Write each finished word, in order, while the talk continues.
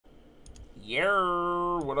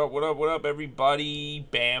Yeah, what up, what up, what up, everybody?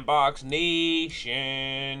 Bandbox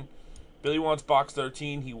Nation. Billy wants box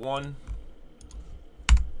 13. He won.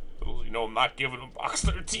 Little you know, I'm not giving him box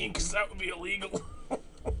 13 because that would be illegal.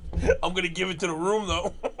 I'm going to give it to the room,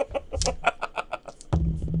 though.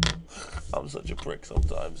 I'm such a prick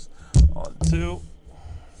sometimes. On 2.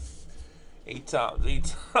 8 times.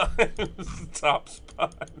 8 times. Top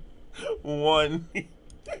spot. 1.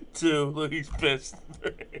 2. Look, he's pissed.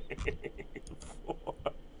 3, 4,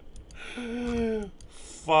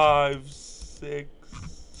 5, 6,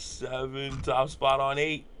 7. Top spot on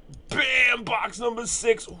 8. Bam! Box number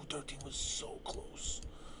 6. Oh, 13 was so close.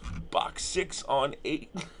 Box 6 on 8.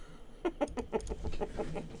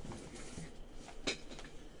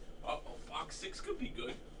 Uh-oh, box 6 could be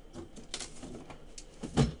good.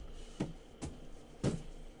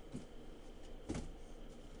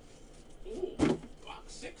 Ooh,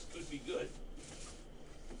 box 6 could be good.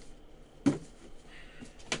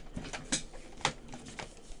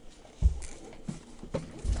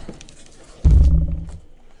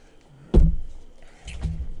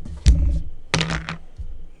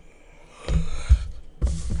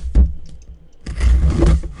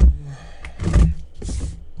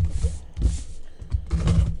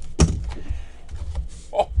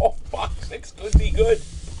 Oh, box 6 could be good.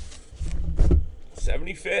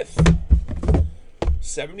 75th.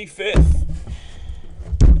 75th.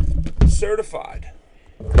 Certified.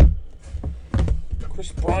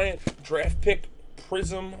 Chris Bryant, draft pick,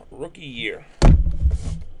 Prism, rookie year.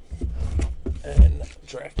 And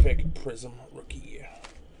draft pick, Prism, rookie year.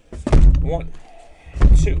 1,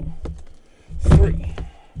 2, 3,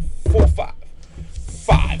 4, 5.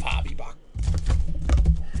 5 hobby box.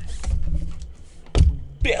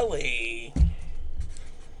 Billy.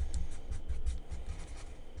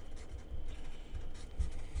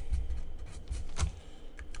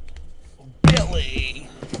 Billy.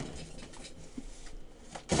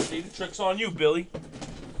 See, the trick's on you, Billy.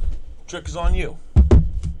 Trick is on you.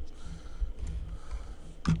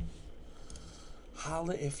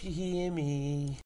 Holla if you hear me.